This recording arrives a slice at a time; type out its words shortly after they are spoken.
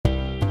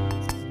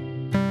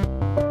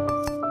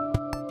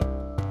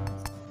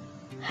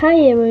Hi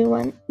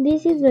everyone,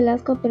 this is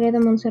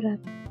Velasco-Montserrat.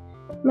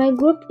 My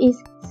group is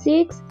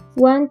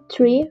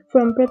 613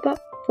 from Prepa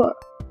 4,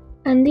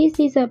 and this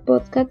is a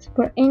podcast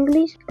for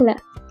English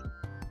class.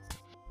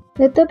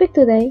 The topic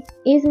today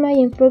is my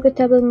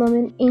unforgettable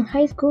moment in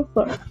high school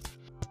 4.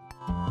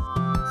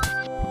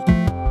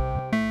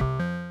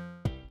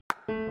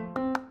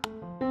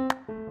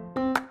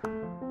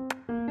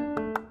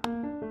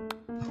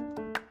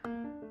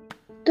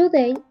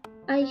 Today,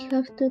 I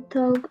have to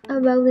talk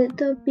about the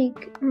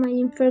topic my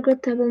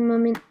unforgettable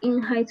moment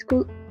in high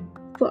school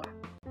 4.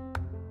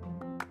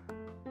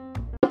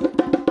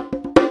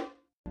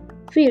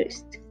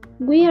 First,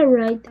 we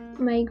arrived,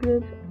 my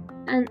group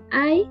and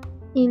I,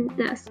 in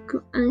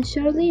Velasco, and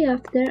shortly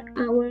after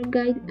our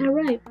guide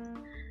arrived.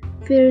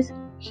 First,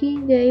 he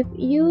gave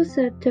us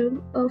a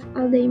tour of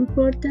all the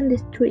important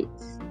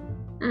streets,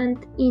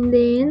 and in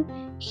the end,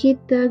 he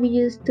took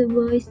us to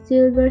buy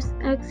Silver's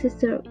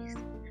accessories.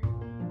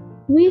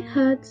 We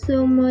had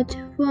so much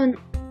fun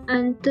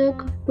and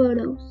took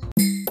photos.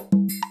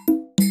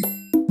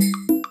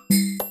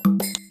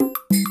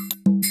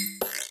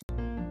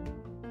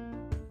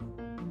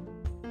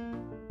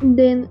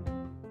 Then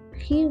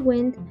he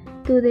went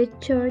to the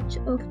church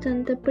of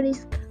Santa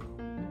Prisca.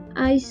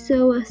 I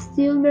saw a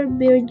silver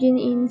virgin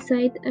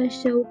inside a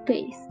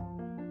showcase.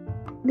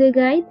 The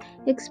guide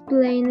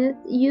explained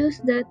us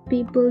that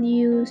people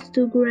used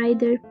to write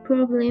their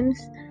problems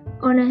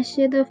on a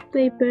sheet of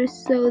paper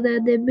so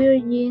that the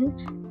virgin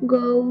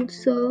would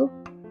solve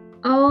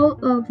all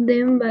of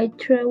them by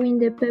throwing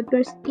the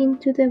papers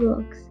into the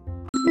box.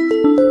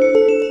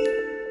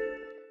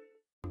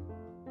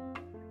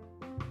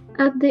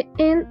 At the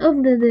end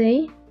of the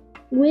day,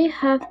 we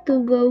have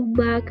to go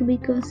back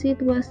because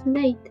it was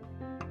late.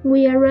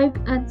 We arrived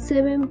at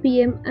 7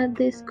 p.m. at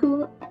the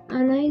school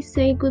and I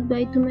said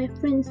goodbye to my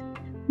friends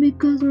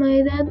because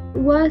my dad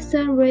was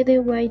already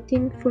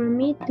waiting for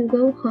me to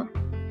go home.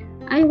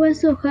 I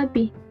was so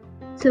happy,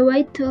 so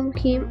I told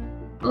him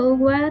all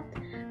what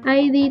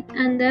I did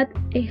and that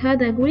I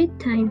had a great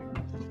time.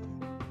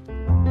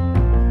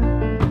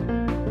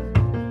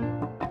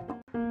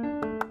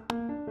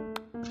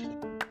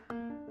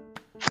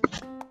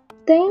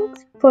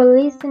 Thanks for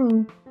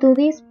listening to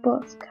this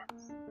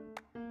podcast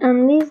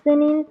and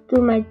listening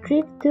to my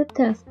trip to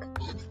task.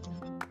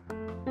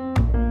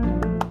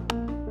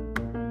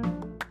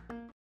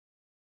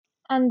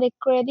 And the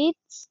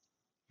credits.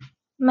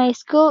 My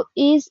school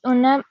is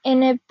UNAM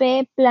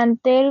NP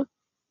Plantel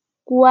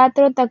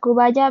 4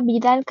 Tacubaya,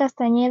 Vidal,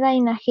 Castañeda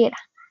y Nájera.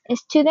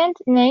 Student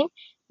name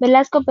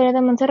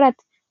Velasco-Montserrat.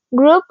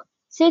 Group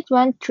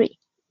 613.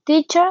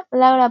 Teacher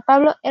Laura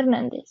Pablo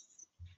Hernández.